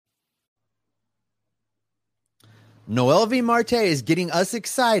Noelvi Marte is getting us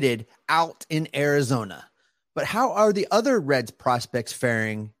excited out in Arizona. But how are the other Reds prospects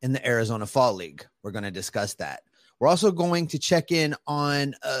faring in the Arizona Fall League? We're going to discuss that. We're also going to check in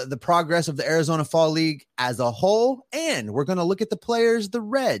on the progress of the Arizona Fall League as a whole, and we're going to look at the players the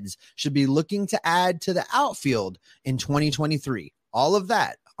Reds should be looking to add to the outfield in 2023. All of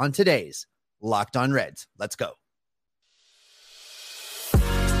that on today's Locked On Reds. Let's go.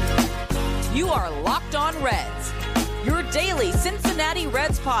 You are Locked On Reds, your daily Cincinnati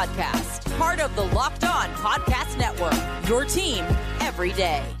Reds podcast, part of the Locked On Podcast Network, your team every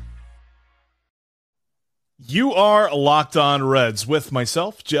day. You are Locked On Reds with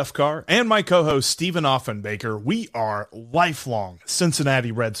myself, Jeff Carr, and my co-host, Stephen Offenbaker. We are lifelong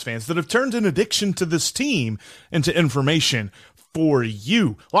Cincinnati Reds fans that have turned an addiction to this team into information for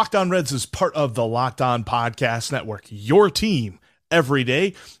you. Locked On Reds is part of the Locked On Podcast Network, your team every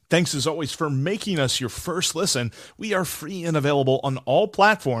day. Thanks as always for making us your first listen. We are free and available on all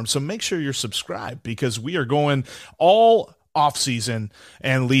platforms, so make sure you're subscribed because we are going all off-season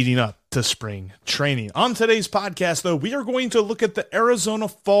and leading up to spring training. On today's podcast, though, we are going to look at the Arizona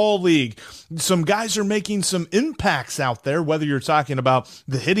Fall League. Some guys are making some impacts out there, whether you're talking about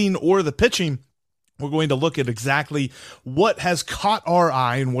the hitting or the pitching. We're going to look at exactly what has caught our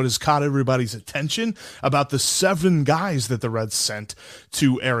eye and what has caught everybody's attention about the 7 guys that the Reds sent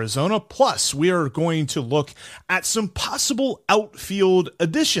to Arizona. Plus, we are going to look at some possible outfield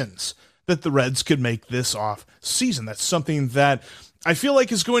additions that the Reds could make this off season. That's something that I feel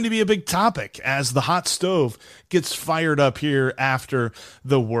like is going to be a big topic as the hot stove gets fired up here after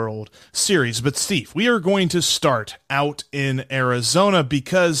the World Series. But Steve, we are going to start out in Arizona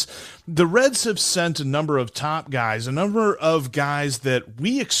because the Reds have sent a number of top guys, a number of guys that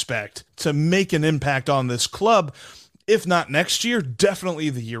we expect to make an impact on this club. If not next year, definitely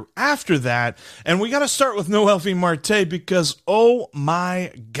the year after that. And we got to start with Noelvi Marte because, oh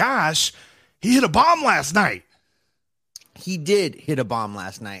my gosh, he hit a bomb last night. He did hit a bomb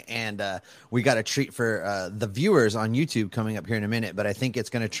last night, and we got a treat for the viewers on YouTube coming up here in a minute. But I think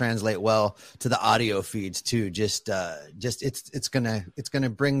it's going to translate well to the audio feeds too. Just it's gonna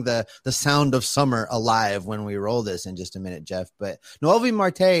bring the sound of summer alive when we roll this in just a minute, Jeff. But Noelvi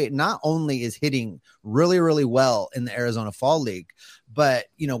Marte not only is hitting really, really well in the Arizona Fall League, but,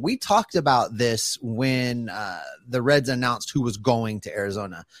 you know, we talked about this when the Reds announced who was going to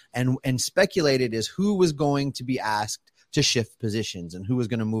Arizona and speculated as who was going to be asked to shift positions and who was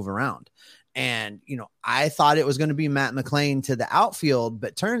going to move around. And, you know, I thought it was going to be Matt McLain to the outfield,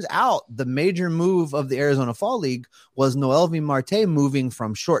 but turns out the major move of the Arizona Fall League was Noelvi Marte moving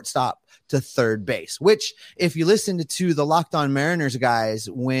from shortstop to third base, which if you listened to the Locked On Mariners guys,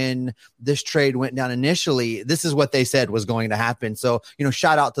 when this trade went down initially, this is what they said was going to happen. So, you know,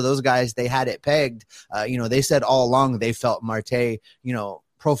 shout out to those guys. They had it pegged. You know, they said all along they felt Marte, you know,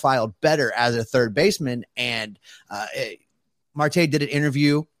 profiled better as a third baseman. And Marte did an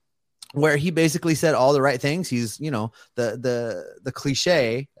interview where he basically said all the right things. He's, you know, the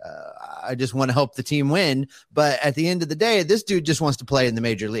cliche, I just want to help the team win. But at the end of the day, this dude just wants to play in the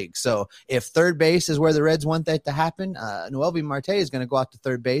major league. So if third base is where the Reds want that to happen, Noelvi Marte is going to go out to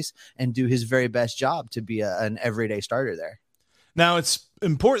third base and do his very best job to be an everyday starter there. Now, it's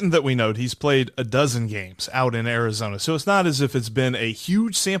important that we note he's played a dozen games out in Arizona, so it's not as if it's been a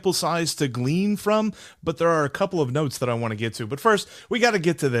huge sample size to glean from, but there are a couple of notes that I want to get to. But first, we got to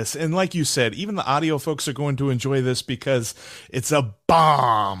get to this, and like you said, even the audio folks are going to enjoy this because it's a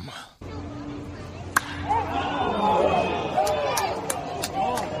bomb.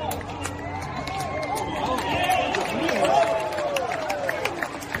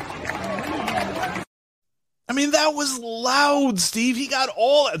 I mean, that was loud, Steve. He got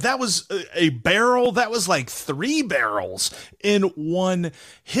all that was a barrel. That was like 3 barrels in one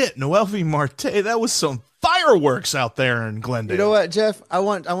hit. Noelvi Marte, that was some fireworks out there in Glendale. You know what, Jeff? I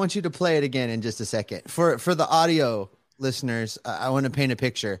want you to play it again in just a second. For the audio listeners, I want to paint a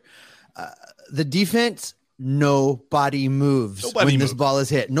picture. The defense, nobody moves when this ball is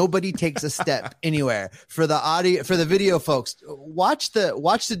hit. Nobody takes a step anywhere. For the audio, for the video folks, watch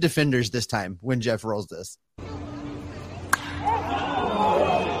the defenders this time when Jeff rolls this.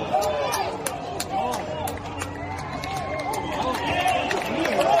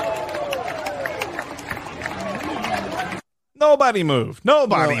 Nobody moved.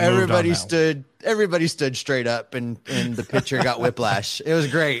 Everybody stood straight up, and the pitcher got whiplash. It was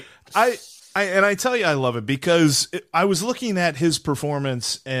great. I tell you, I love it because I was looking at his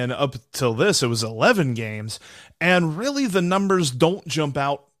performance, and up till this, it was 11 games, and really the numbers don't jump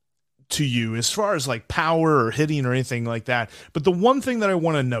out to you as far as like power or hitting or anything like that. But the one thing that I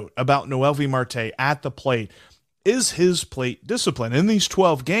want to note about Noelvi Marte at the plate, is his plate discipline. In these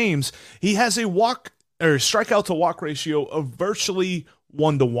 12 games, he has a strikeout to walk ratio of virtually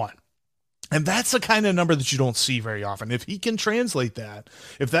 1-to-1. And that's the kind of number that you don't see very often. If he can translate that,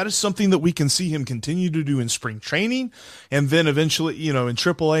 if that is something that we can see him continue to do in spring training, and then eventually, in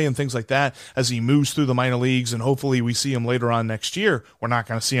AAA and things like that, as he moves through the minor leagues, and hopefully we see him later on next year. We're not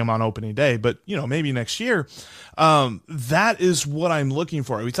going to see him on opening day, but, maybe next year. That is what I'm looking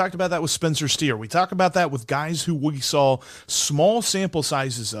for. We talked about that with Spencer Steer. We talk about that with guys who we saw small sample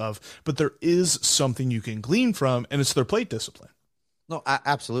sizes of, but there is something you can glean from, and it's their plate discipline. No,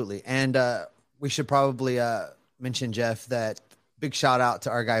 absolutely. And we should probably mention, Jeff, that big shout out to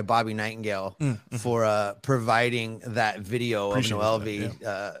our guy, Bobby Nightingale, for providing that video of Noelvi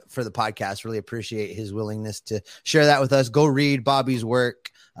for the podcast. Really appreciate his willingness to share that with us. Go read Bobby's work,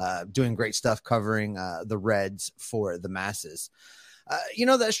 doing great stuff covering the Reds for the masses.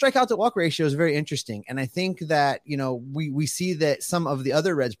 The strikeout to walk ratio is very interesting. And I think that, we see that some of the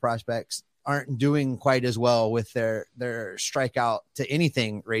other Reds prospects aren't doing quite as well with their strikeout to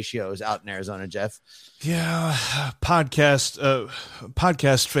anything ratios out in Arizona, Jeff. Yeah. Podcast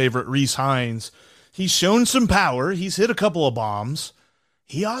favorite Rhys Hines. He's shown some power. He's hit a couple of bombs.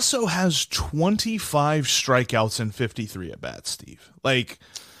 He also has 25 strikeouts and 53 at bats, Steve.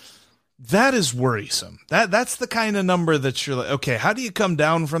 That is worrisome. That's the kind of number that you're like, okay, how do you come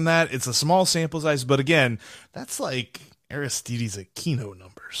down from that? It's a small sample size, but again, that's like Aristides Aquino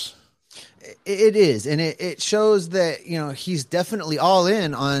numbers. It is, and it shows that he's definitely all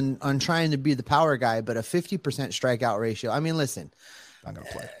in on trying to be the power guy, but a 50% strikeout ratio. I mean, listen, not gonna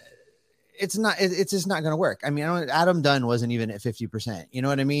play. It's just not going to work. I mean, Adam Dunn wasn't even at 50%. You know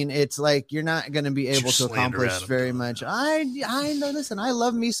what I mean? It's like you're not going to be able to accomplish very much. I know. Listen, I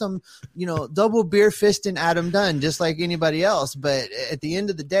love me some double beer fisting Adam Dunn just like anybody else. But at the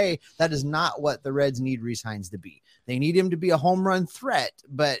end of the day, that is not what the Reds need Rhys Hines to be. They need him to be a home run threat,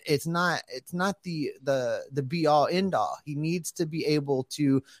 but it's not the be all end all. He needs to be able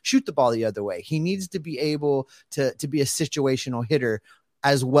to shoot the ball the other way. He needs to be able to be a situational hitter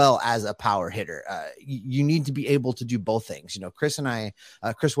as well as a power hitter. You need to be able to do both things. Chris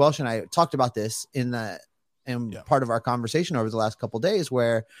Welsh and I talked about this in part of our conversation over the last couple of days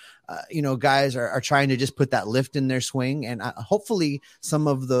where, guys are trying to just put that lift in their swing. And hopefully some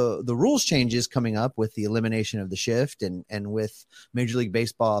of the rules changes coming up with the elimination of the shift and with Major League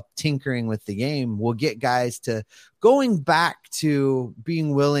Baseball tinkering with the game will get guys to going back to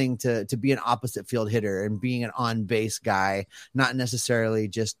being willing to be an opposite field hitter and being an on base guy, not necessarily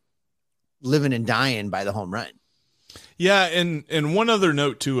just living and dying by the home run. Yeah. And one other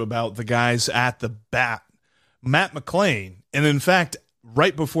note too, about the guys at the bat, Matt McLain. And in fact,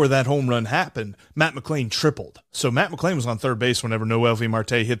 right before that home run happened, Matt McLain tripled. So Matt McLain was on third base whenever Noelvi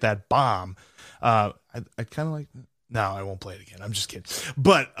Marte hit that bomb. I kind of like, no, I won't play it again. I'm just kidding.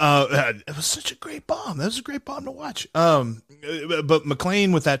 But it was such a great bomb. That was a great bomb to watch. But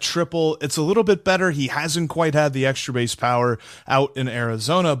McLain with that triple, it's a little bit better. He hasn't quite had the extra base power out in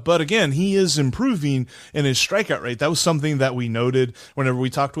Arizona. But again, he is improving in his strikeout rate. That was something that we noted whenever we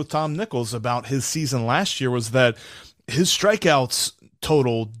talked with Tom Nichols about his season last year, was that his strikeouts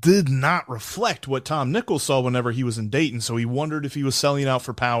total did not reflect what Tom Nichols saw whenever he was in Dayton. So he wondered if he was selling out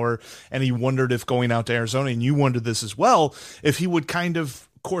for power, and he wondered if going out to Arizona, and you wondered this as well, if he would kind of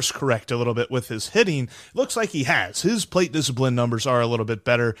course correct a little bit with his hitting. It looks like he has. His plate discipline numbers are a little bit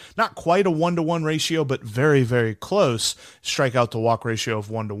better. Not quite a 1-to-1 ratio, but very, very close. Strikeout to walk ratio of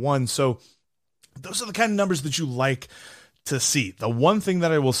 1-to-1. So those are the kind of numbers that you like to see. The one thing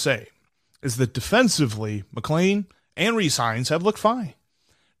that I will say is that defensively, McLain and Rhys Hines have looked fine.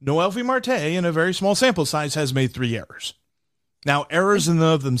 Noelvi Marte, in a very small sample size, has made 3 errors. Now, errors in and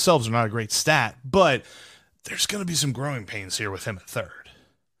of themselves are not a great stat, but there's going to be some growing pains here with him at third.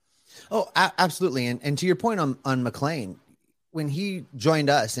 Oh, absolutely. And to your point on McLain, when he joined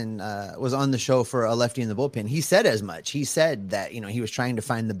us and was on the show for a lefty in the bullpen, he said as much. He said that, he was trying to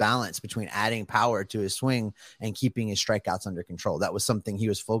find the balance between adding power to his swing and keeping his strikeouts under control. That was something he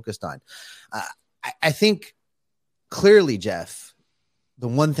was focused on. I think clearly, Jeff, the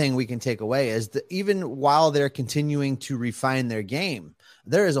one thing we can take away is that even while they're continuing to refine their game,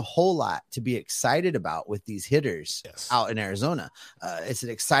 there is a whole lot to be excited about with these hitters out in Arizona. It's an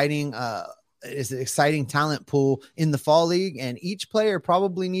exciting talent pool in the fall league, and each player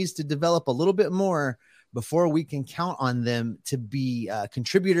probably needs to develop a little bit more before we can count on them to be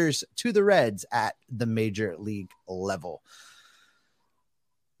contributors to the Reds at the major league level.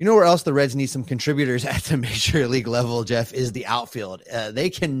 You know where else the Reds need some contributors at the major league level, Jeff, is the outfield.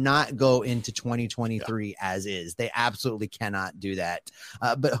 They cannot go into 2023 as is. They absolutely cannot do that.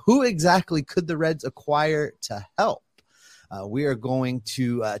 But who exactly could the Reds acquire to help? We are going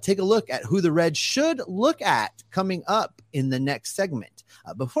to take a look at who the Reds should look at coming up in the next segment.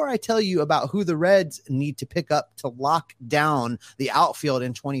 Before I tell you about who the Reds need to pick up to lock down the outfield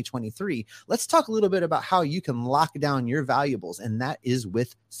in 2023, let's talk a little bit about how you can lock down your valuables, and that is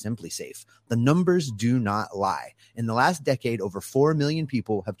with SimpliSafe. The numbers do not lie. In the last decade, over 4 million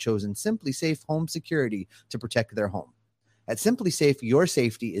people have chosen SimpliSafe Home Security to protect their home. At SimpliSafe, your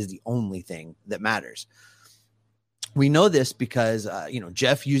safety is the only thing that matters. We know this because,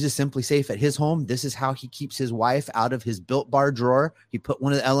 Jeff uses SimpliSafe at his home. This is how he keeps his wife out of his Built Bar drawer. He put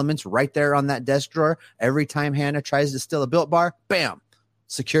one of the elements right there on that desk drawer. Every time Hannah tries to steal a Built Bar, bam,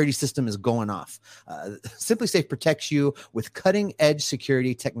 security system is going off. SimpliSafe protects you with cutting-edge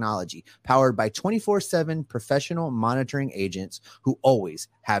security technology powered by 24/7 professional monitoring agents who always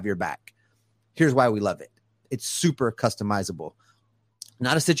have your back. Here's why we love it. It's super customizable.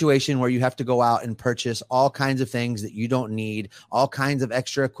 Not a situation where you have to go out and purchase all kinds of things that you don't need, all kinds of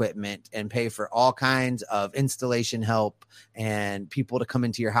extra equipment, and pay for all kinds of installation help and people to come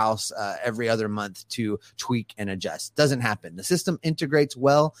into your house every other month to tweak and adjust. Doesn't happen. The system integrates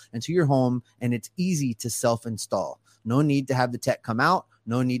well into your home, and it's easy to self-install. No need to have the tech come out.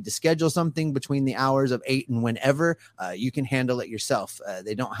 No need to schedule something between the hours of 8 and whenever. You can handle it yourself.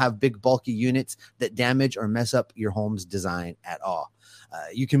 They don't have big, bulky units that damage or mess up your home's design at all.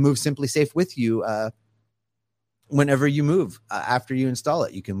 You can move SimpliSafe with you whenever you move. After you install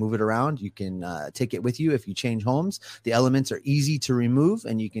it, you can move it around. You can take it with you if you change homes. The elements are easy to remove,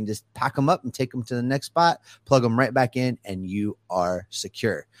 and you can just pack them up and take them to the next spot, plug them right back in, and you are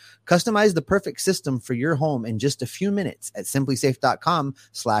secure. Customize the perfect system for your home in just a few minutes at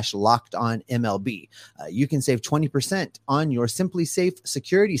simplisafe.com/lockedonmlb. You can save 20% on your SimpliSafe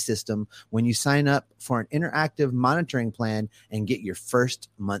security system when you sign up for an interactive monitoring plan and get your first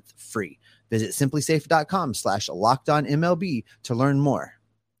month free. Visit simplisafe.com/lockedonmlb to learn more.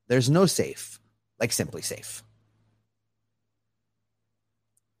 There's no safe like SimpliSafe.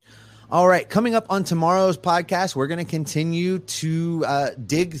 All right, coming up on tomorrow's podcast, we're going to continue to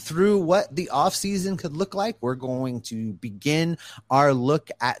dig through what the offseason could look like. We're going to begin our look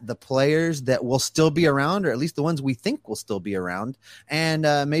at the players that will still be around, or at least the ones we think will still be around. And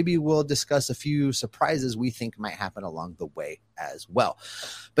maybe we'll discuss a few surprises we think might happen along the way as well.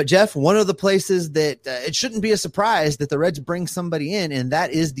 But Jeff, one of the places that it shouldn't be a surprise that the Reds bring somebody in, and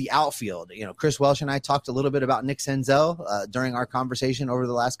that is the outfield. You know, Chris Welsh and I talked a little bit about Nick Senzel during our conversation over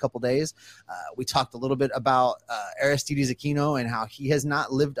the last couple days. We talked a little bit about Aristides Aquino and how he has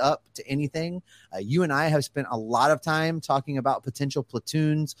not lived up to anything. You and I have spent a lot of time talking about potential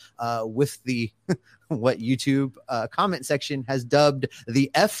platoons with the what YouTube comment section has dubbed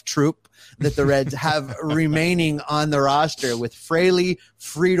the F troop that the Reds have remaining on the roster with Fraley,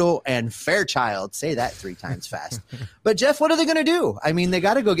 Friedel, and Fairchild. Say that 3 times fast. But Jeff, what are they going to do? I mean, they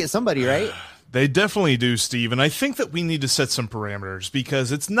got to go get somebody, right? They definitely do, Steve, and I think that we need to set some parameters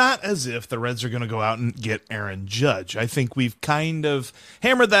because it's not as if the Reds are going to go out and get Aaron Judge. I think we've kind of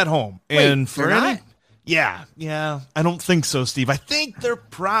hammered that home. And for any, yeah, I don't think so, Steve. I think they're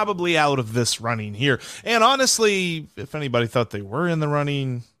probably out of this running here. And honestly, if anybody thought they were in the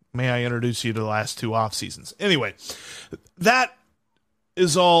running, may I introduce you to the last 2 off seasons? Anyway, that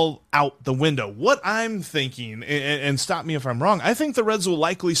is all out the window. What I'm thinking, and stop me if I'm wrong, I think the Reds will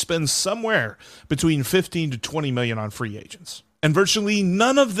likely spend somewhere between 15 to 20 million on free agents. And virtually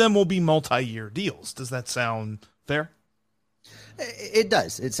none of them will be multi-year deals. Does that sound fair? It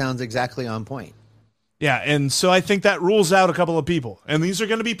does. It sounds exactly on point. Yeah, and so I think that rules out a couple of people. And these are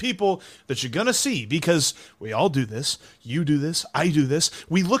going to be people that you're going to see because we all do this. You do this. I do this.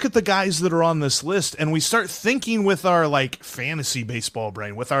 We look at the guys that are on this list and we start thinking with our fantasy baseball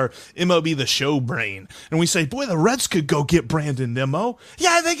brain, with our MLB The Show brain. And we say, boy, the Reds could go get Brandon Nimmo.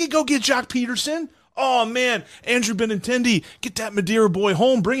 Yeah, they could go get Jock Peterson. Oh, man, Andrew Benintendi, get that Madeira boy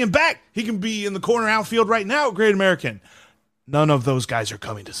home. Bring him back. He can be in the corner outfield right now at Great American. None of those guys are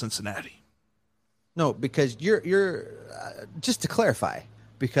coming to Cincinnati. No, because you're just to clarify,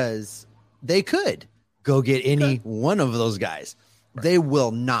 because they could go get any one of those guys. Right. They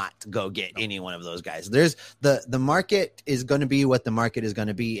will not go get any one of those guys. There's the market is going to be what the market is going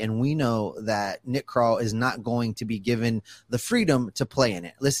to be. And we know that Nick Krall is not going to be given the freedom to play in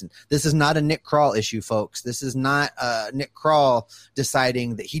it. Listen, this is not a Nick Krall issue, folks. This is not Nick Krall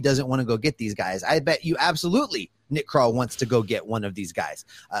deciding that he doesn't want to go get these guys. I bet you absolutely Nick Krall wants to go get one of these guys.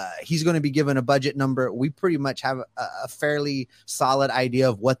 He's going to be given a budget number. We pretty much have a fairly solid idea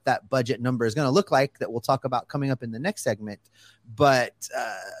of what that budget number is going to look like that we'll talk about coming up in the next segment. But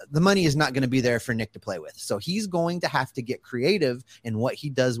the money is not going to be there for Nick to play with. So he's going to have to get creative in what he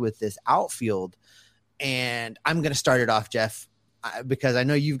does with this outfield. And I'm going to start it off, Jeff, because I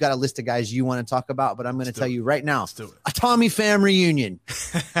know you've got a list of guys you want to talk about, but I'm going to tell you right now, a Tommy Pham reunion.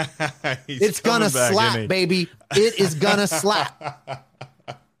 It's going to slap, baby. It is going to slap.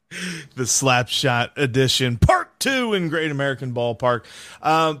 The Slap Shot edition, part 2 in Great American Ballpark.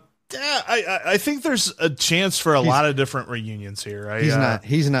 I think there's a chance for a lot of different reunions here.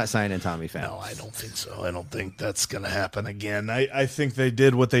 He's not signing Tommy Pham. No, I don't think so. I don't think that's going to happen again. I think they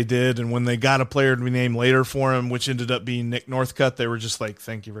did what they did, and when they got a player to be named later for him, which ended up being Nick Northcutt, they were just like,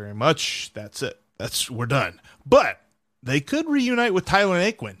 thank you very much. That's it. We're done. But they could reunite with Tyler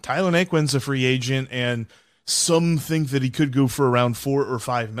Naquin. Tyler Naquin's a free agent, and some think that he could go for around $4 or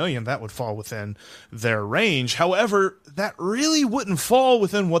 $5 million. That would fall within their range. However, that really wouldn't fall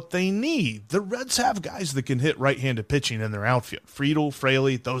within what they need. The Reds have guys that can hit right-handed pitching in their outfield. Friedel,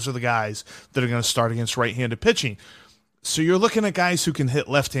 Fraley, those are the guys that are going to start against right-handed pitching. So you're looking at guys who can hit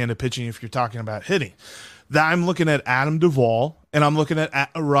left-handed pitching if you're talking about hitting. I'm looking at Adam Duvall, and I'm looking at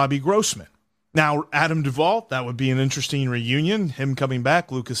Robbie Grossman. Now, Adam Duvall, that would be an interesting reunion. Him coming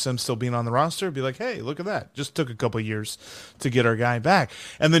back, Lucas Sims still being on the roster, be like, hey, look at that. Just took a couple of years to get our guy back.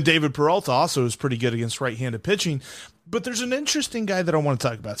 And then David Peralta also is pretty good against right-handed pitching. But there's an interesting guy that I want to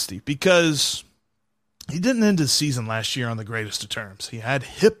talk about, Steve, because he didn't end his season last year on the greatest of terms. He had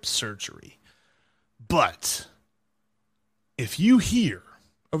hip surgery. But if you hear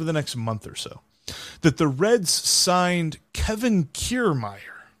over the next month or so that the Reds signed Kevin Kiermaier,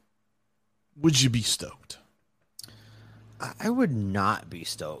 would you be stoked? I would not be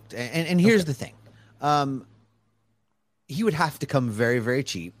stoked. And here's the thing. He would have to come very, very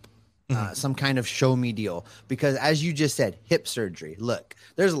cheap. Some kind of show me deal. Because as you just said, hip surgery. Look,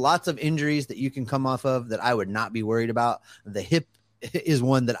 there's lots of injuries that you can come off of that I would not be worried about. The hip is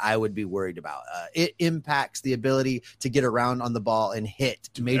one that I would be worried about. It impacts the ability to get around on the ball and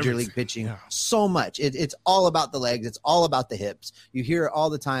hit major league pitching so much. It's all about the legs. It's all about the hips. You hear all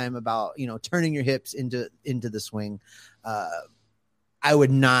the time about, turning your hips into the swing. I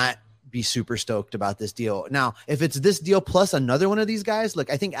would not be super stoked about this deal. Now, if it's this deal plus another one of these guys, look,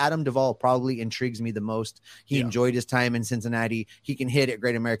 I think Adam Duvall probably intrigues me the most. He enjoyed his time in Cincinnati. He can hit at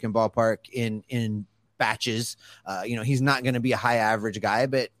Great American Ballpark in batches. He's not going to be a high average guy,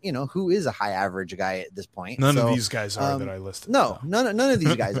 but who is a high average guy at this point? None of these guys are that I listed. No, none of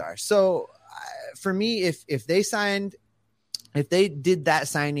these guys are. So for me, if they did that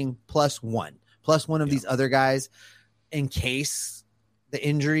signing plus one of these other guys, in case the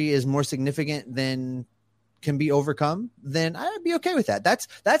injury is more significant than can be overcome, then I'd be okay with that. That's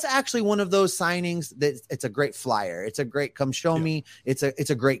actually one of those signings that it's a great flyer. It's a great come show me. It's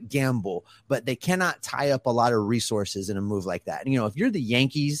a great gamble, but they cannot tie up a lot of resources in a move like that. And, if you're the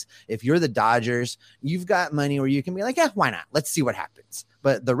Yankees, if you're the Dodgers, you've got money where you can be like, yeah, why not? Let's see what happens.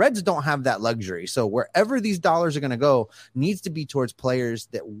 But the Reds don't have that luxury. So wherever these dollars are going to go needs to be towards players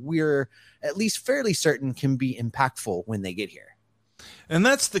that we're at least fairly certain can be impactful when they get here. And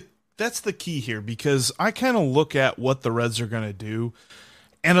that's the key here, because I kind of look at what the Reds are going to do.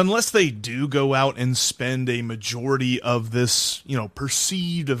 And unless they do go out and spend a majority of this,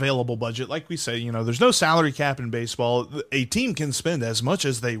 perceived available budget, like we say, there's no salary cap in baseball. A team can spend as much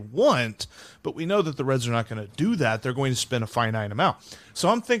as they want, but we know that the Reds are not going to do that. They're going to spend a finite amount. So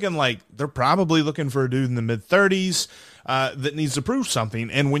I'm thinking they're probably looking for a dude in the mid-30s that needs to prove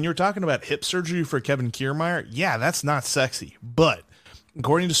something. And when you're talking about hip surgery for Kevin Kiermaier, that's not sexy. But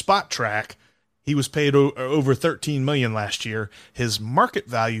according to Spot Track, he was paid over $13 million last year. His market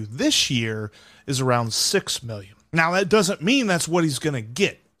value this year is around $6 million. Now, that doesn't mean that's what he's going to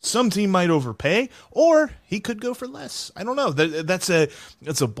get. Some team might overpay, or he could go for less. I don't know. That's a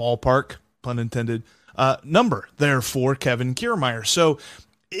ballpark, pun intended, number there for Kevin Kiermaier. So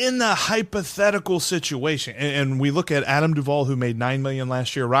in the hypothetical situation, and we look at Adam Duvall, who made $9 million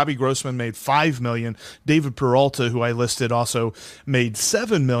last year, Robbie Grossman made $5 million, David Peralta, who I listed, also made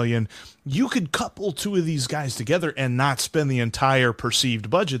 $7 million. You could couple two of these guys together and not spend the entire perceived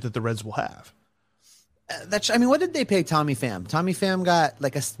budget that the Reds will have. What did they pay Tommy Pham? Tommy Pham got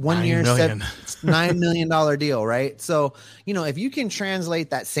like a 1 year, $9 million deal, right? So, if you can translate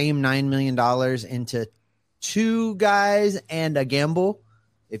that same $9 million into two guys and a gamble,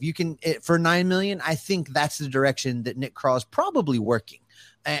 if you can, for $9 million, I think that's the direction that Nick Krall is probably working.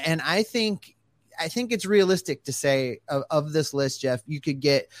 And I think it's realistic to say of this list, Jeff, you could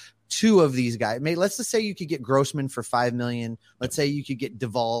get two of these guys. Let's just say you could get Grossman for $5 million. Let's say you could get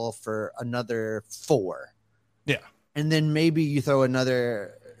Duvall for another $4 million. Yeah. And then maybe you throw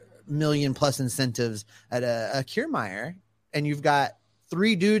another $1 million plus incentives at a Kiermaier, and you've got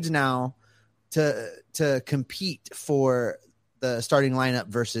 3 dudes now to compete for the starting lineup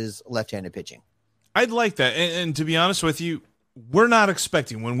versus left-handed pitching. I'd like that. And to be honest with you, we're not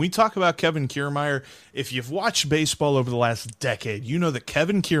expecting, when we talk about Kevin Kiermaier, if you've watched baseball over the last decade, you know that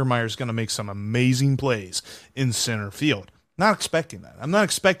Kevin Kiermaier is going to make some amazing plays in center field. Not expecting that. I'm not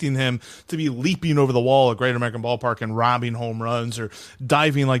expecting him to be leaping over the wall at Great American Ballpark and robbing home runs or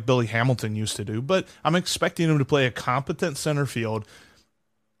diving like Billy Hamilton used to do, but I'm expecting him to play a competent center field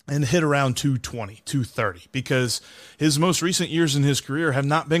and hit around 220, 230, because his most recent years in his career have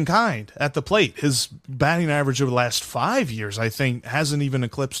not been kind at the plate. His batting average over the last 5 years, I think, hasn't even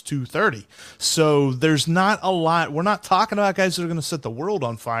eclipsed 230. So there's not a lot. We're not talking about guys that are going to set the world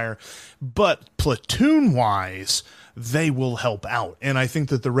on fire, but platoon-wise, they will help out. And I think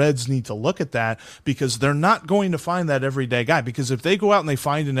that the Reds need to look at that, because they're not going to find that everyday guy. Because if they go out and they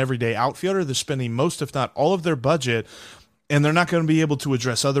find an everyday outfielder, they're spending most, if not all, of their budget, and they're not going to be able to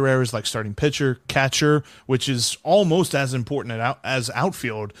address other areas like starting pitcher, catcher, which is almost as important as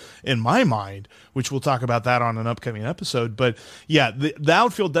outfield in my mind, which we'll talk about that on an upcoming episode. But yeah, the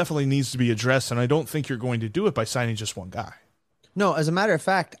outfield definitely needs to be addressed, and I don't think you're going to do it by signing just one guy. No, as a matter of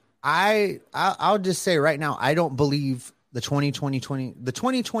fact, I'll just say right now, I don't believe the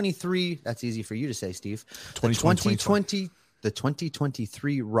 2023, that's easy for you to say, Steve, the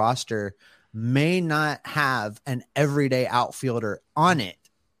 2023 roster may not have an everyday outfielder on it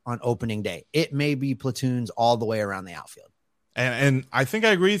on opening day. It may be platoons all the way around the outfield. And I think I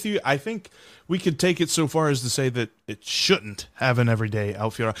agree with you. I think we could take it so far as to say that it shouldn't have an everyday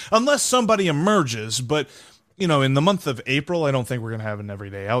outfielder unless somebody emerges. But, you know, in the month of April, I don't think we're going to have an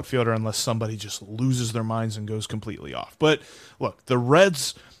everyday outfielder unless somebody just loses their minds and goes completely off. But look, the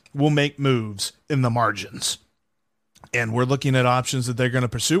Reds will make moves in the margins, and we're looking at options that they're going to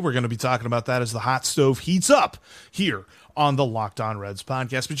pursue. We're going to be talking about that as the hot stove heats up here on the Locked On Reds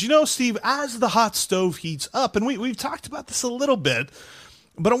podcast. But you know, Steve, as the hot stove heats up, and we've talked about this a little bit,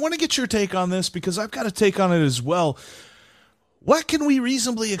 but I want to get your take on this because I've got a take on it as well. What can we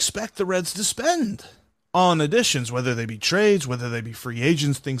reasonably expect the Reds to spend on additions, whether they be trades, whether they be free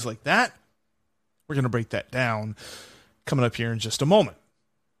agents, things like that? We're going to break that down coming up here in just a moment.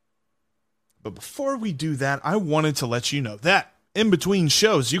 But before we do that, I wanted to let you know that in between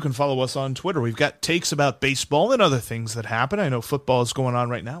shows, you can follow us on Twitter. We've got takes about baseball and other things that happen. I know football is going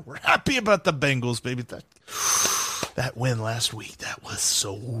on right now. We're happy about the Bengals, baby. That win last week, that was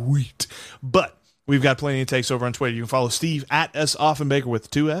sweet. But we've got plenty of takes over on Twitter. You can follow Steve at @SOffenbaker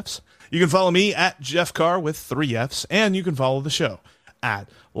with 2 Fs. You can follow me at Jeff Carr with 3 Fs. And you can follow the show at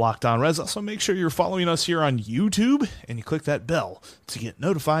Locked On Reds. Also, make sure you're following us here on YouTube and you click that bell to get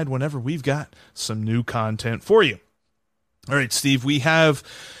notified whenever we've got some new content for you. All right, Steve, we have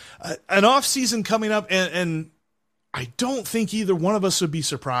an off season coming up, and I don't think either one of us would be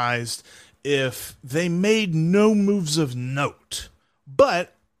surprised if they made no moves of note,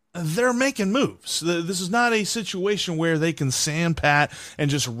 but they're making moves. This is not a situation where they can sandpat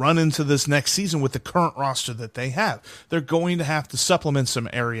and just run into this next season with the current roster that they have. They're going to have to supplement some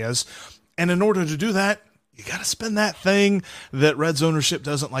areas. And in order to do that, you got to spend that thing that Reds ownership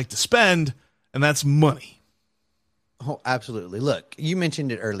doesn't like to spend, and that's money. Oh, absolutely. Look, you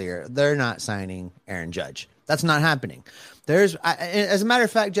mentioned it earlier. They're not signing Aaron Judge. That's not happening. As a matter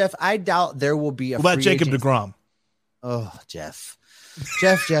of fact, Jeff, I doubt there will be a What about free Jacob agent. deGrom? Oh, Jeff.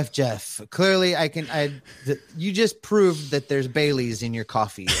 Clearly, you just proved that there's Baileys in your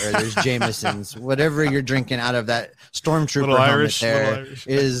coffee, or there's Jameson's, whatever you're drinking out of that Stormtrooper helmet there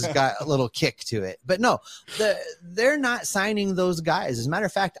is got a little kick to it. But no, they're not signing those guys. As a matter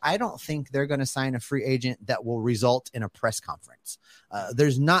of fact, I don't think they're going to sign a free agent that will result in a press conference.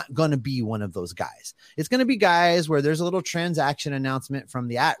 There's not going to be one of those guys. It's going to be guys where there's a little transaction announcement from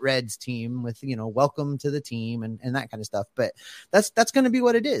the @Reds team with, welcome to the team and that kind of stuff. But that's going to be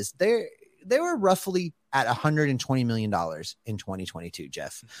what it is. They were roughly at $120 million in 2022,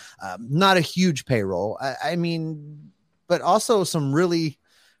 Jeff. Not a huge payroll. I mean, but also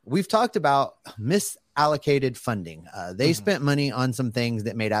we've talked about misallocated funding. They spent money on some things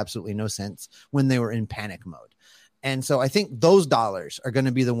that made absolutely no sense when they were in panic mode. And so I think those dollars are going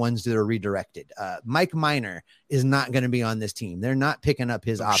to be the ones that are redirected. Mike Minor is not going to be on this team. They're not picking up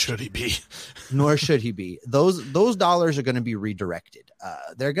his option. Should he be? Nor should he be. Those dollars are going to be redirected.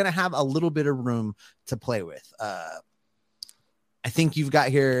 They're going to have a little bit of room to play with. I think you've got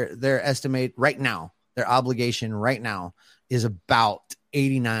here their estimate right now. Their obligation right now is about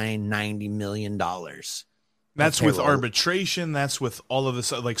 $89-90 million. That's with arbitration. That's with all of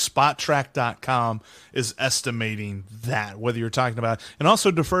this, like SpotTrack.com is estimating that, whether you're talking about, and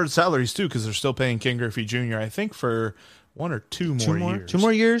also deferred salaries too, because they're still paying Ken Griffey Jr., I think, for 1 or 2 more years. 2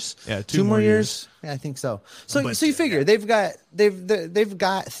 more years? Yeah, two more years. Yeah, I think so. So you figure they've got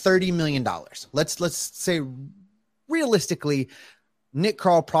 $30 million. Let's say realistically, Nick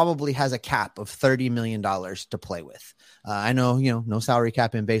Krall probably has a cap of $30 million to play with. I know, no salary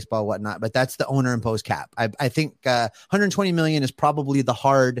cap in baseball, whatnot, but that's the owner imposed cap. I think 120 million is probably the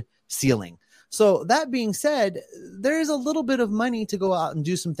hard ceiling. So that being said, there is a little bit of money to go out and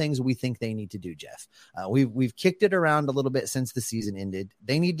do some things we think they need to do, Jeff. We've kicked it around a little bit since the season ended.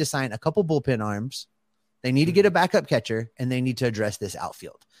 They need to sign a couple bullpen arms. They need to get a backup catcher, and they need to address this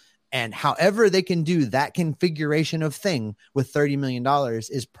outfield. And however they can do that configuration of thing with $30 million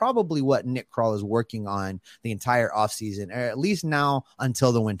is probably what Nick Krall is working on the entire offseason, or at least now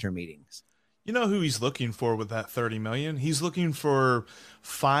until the winter meetings. You know who he's looking for with that $30 million? He's looking for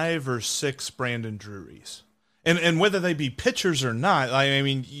 5 or 6 Brandon Drurys. And whether they be pitchers or not, I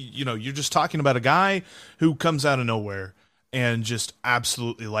mean, you're just talking about a guy who comes out of nowhere and just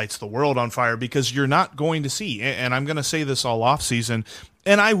absolutely lights the world on fire, because you're not going to see, and I'm going to say this all offseason,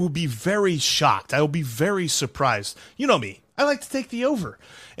 and I will be very shocked. I will be very surprised. You know me. I like to take the over.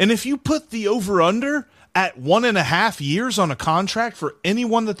 And if you put the over-under at 1.5 years on a contract for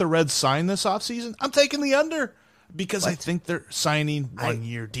anyone that the Reds sign this offseason, I'm taking the under, because I think they're signing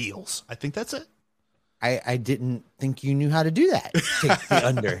 1-year deals. I think that's it. I didn't think you knew how to do that. Take the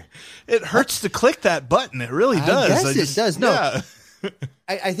under. It hurts to click that button. It really does. I guess it does. No, yeah.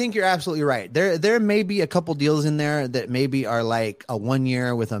 I think you're absolutely right. There may be a couple deals in there that maybe are like a 1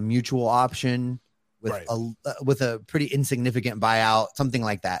 year with a mutual option, with a pretty insignificant buyout, something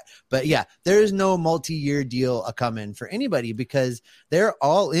like that. But yeah, there is no multi-year deal coming for anybody, because they're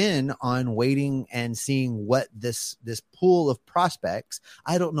all in on waiting and seeing what this pool of prospects.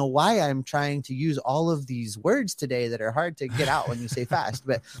 I don't know why I'm trying to use all of these words today that are hard to get out when you say fast,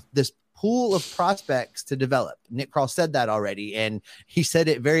 but this pool of prospects to develop. Nick Krall said that already, and he said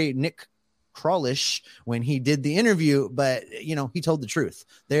it very Nick Krallish when he did the interview, but he told the truth.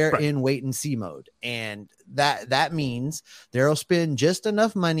 They're in wait and see mode, and that means they'll spend just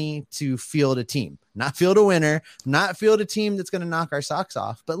enough money to field a team, not field a winner, not field a team that's going to knock our socks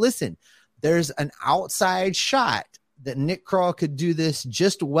off. But listen, there's an outside shot that Nick Krall could do this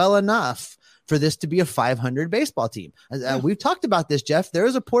just well enough for this to be a 500 baseball team. We've talked about this, Jeff. There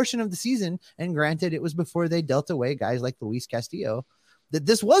was a portion of the season, and granted, it was before they dealt away guys like Luis Castillo, that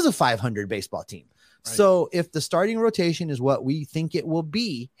this was a 500 baseball team. Right. So if the starting rotation is what we think it will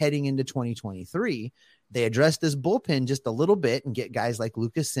be heading into 2023, they address this bullpen just a little bit and get guys like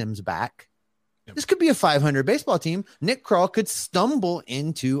Lucas Sims back. Yep. This could be a 500 baseball team. Nick Krall could stumble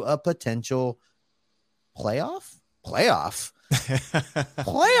into a potential playoff. Let's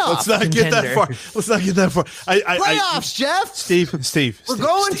not get that far. Playoffs, Jeff. Steve. We're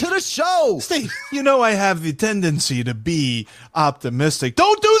going to the show. Steve, I have the tendency to be optimistic.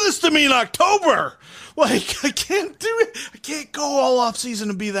 Don't do this to me in October. Like, I can't do it. I can't go all off season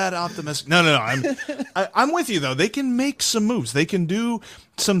and be that optimistic. No. I'm with you, though. They can make some moves. They can do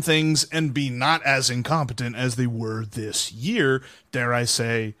some things and be not as incompetent as they were this year. Dare I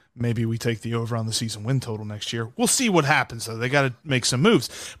say, maybe we take the over on the season win total next year. We'll see what happens, though. They got to make some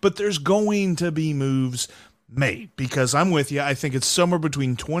moves. But there's going to be moves made, because I'm with you. I think it's somewhere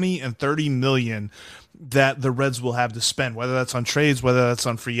between 20 and 30 million that the Reds will have to spend, whether that's on trades, whether that's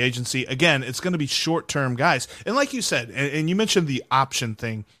on free agency. Again, it's going to be short-term guys. And like you said, and you mentioned the option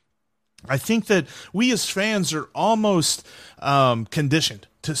thing, I think that we as fans are almost conditioned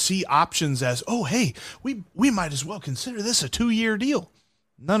to see options as, oh, hey, we might as well consider this a 2-year deal.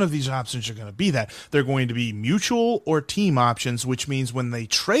 None of these options are going to be that. They're going to be mutual or team options, which means when they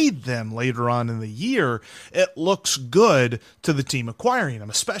trade them later on in the year, it looks good to the team acquiring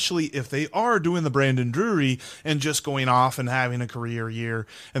them, especially if they are doing the Brandon Drury and just going off and having a career year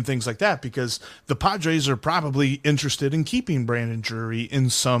and things like that, because the Padres are probably interested in keeping Brandon Drury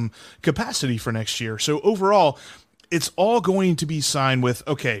in some capacity for next year. So overall, it's all going to be signed with,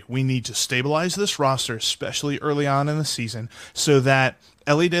 okay, we need to stabilize this roster, especially early on in the season, so that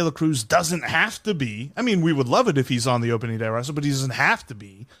Elly De La Cruz doesn't have to be. I mean, we would love it if he's on the opening day roster, but he doesn't have to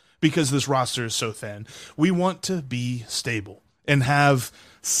be, because this roster is so thin. We want to be stable and have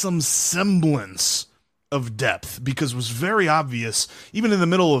some semblance of depth, because it was very obvious, even in the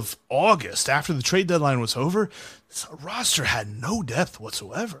middle of August, after the trade deadline was over, this roster had no depth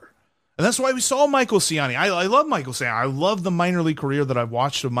whatsoever. And that's why we saw Michael Ciani. I love Michael Ciani. I love the minor league career that I've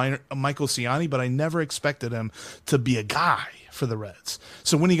watched of Michael Ciani, but I never expected him to be a guy for the Reds.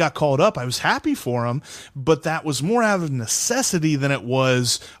 So when he got called up, I was happy for him, but that was more out of necessity than it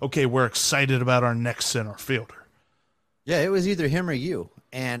was, okay, we're excited about our next center fielder. Yeah, it was either him or you.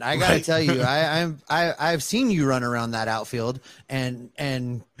 And I got to tell you, I've seen you run around that outfield, and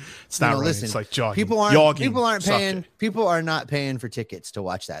it's not right. Listen, it's like jogging. People are not paying for tickets to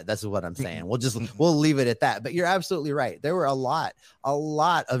watch that. That's what I'm saying. We'll leave it at that. But you're absolutely right. There were a lot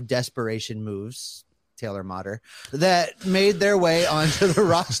of desperation moves, Taylor Motter, that made their way onto the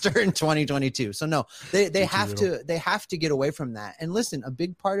roster in 2022. So no, they have to get away from that. And listen, a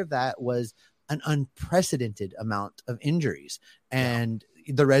big part of that was an unprecedented amount of injuries, and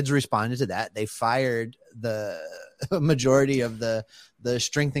the Reds responded to that. They fired the majority of the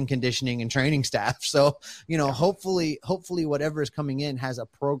strength and conditioning and training staff. So, hopefully whatever is coming in has a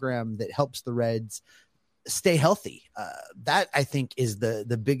program that helps the Reds stay healthy. That I think is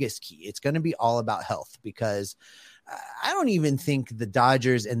the biggest key. It's going to be all about health, because I don't even think the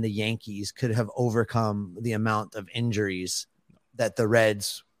Dodgers and the Yankees could have overcome the amount of injuries that the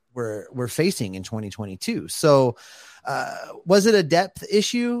Reds were facing in 2022. So was it a depth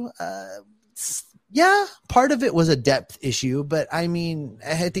issue? Yeah, part of it was a depth issue, but I mean,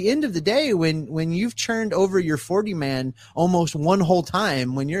 at the end of the day, when you've churned over your 40 man almost one whole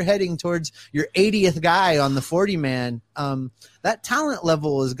time, when you're heading towards your 80th guy on the 40 man, that talent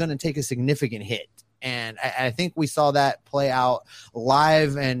level is going to take a significant hit. And I think we saw that play out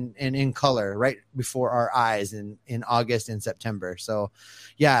live and in color right before our eyes in August and September. So,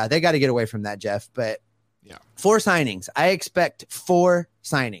 yeah, they got to get away from that, Jeff. But yeah, 4 signings. I expect 4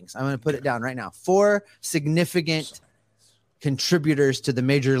 signings. I'm going to put it down right now. 4 significant contributors to the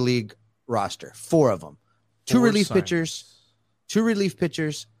major league roster. 4 of them. 2 relief pitchers, 2 relief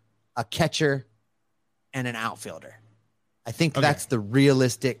pitchers, a catcher, and an outfielder. I think that's the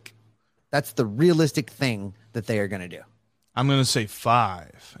realistic thing that they are going to do. I'm going to say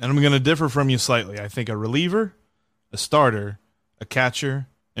 5, and I'm going to differ from you slightly. I think a reliever, a starter, a catcher,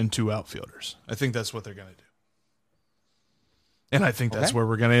 and 2 outfielders. I think that's what they're going to do. And I think that's where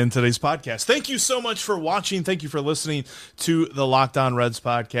we're going to end today's podcast. Thank you so much for watching. Thank you for listening to the Locked On Reds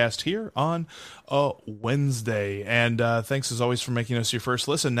podcast here on a Wednesday. And thanks, as always, for making us your first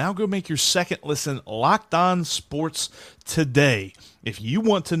listen. Now go make your second listen, Locked On Sports Today. If you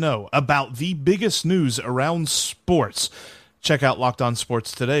want to know about the biggest news around sports, check out Locked On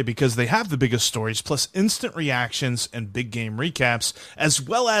Sports Today, because they have the biggest stories, plus instant reactions and big game recaps, as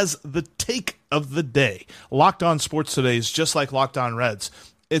well as the take of the day. Locked On Sports Today is just like Locked On Reds.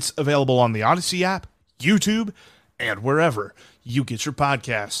 It's available on the Odyssey app, YouTube, and wherever you get your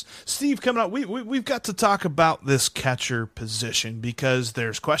podcasts. Steve, coming up, we've got to talk about this catcher position, because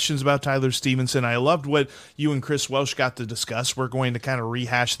there's questions about Tyler Stevenson. I loved what you and Chris Welsh got to discuss. We're going to kind of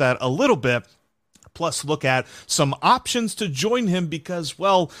rehash that a little bit, plus look at some options to join him, because,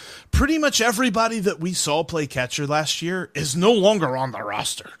 well, pretty much everybody that we saw play catcher last year is no longer on the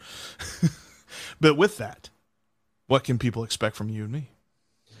roster. But with that, what can people expect from you and me?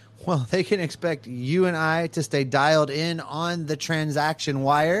 Well, they can expect you and I to stay dialed in on the transaction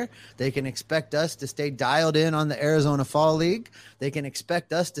wire. They can expect us to stay dialed in on the Arizona Fall League. They can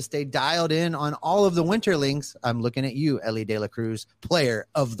expect us to stay dialed in on all of the Winterlings. I'm looking at you, Ellie De La Cruz, player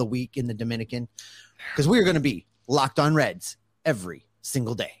of the week in the Dominican, because we are going to be Locked On Reds every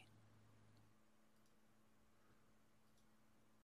single day.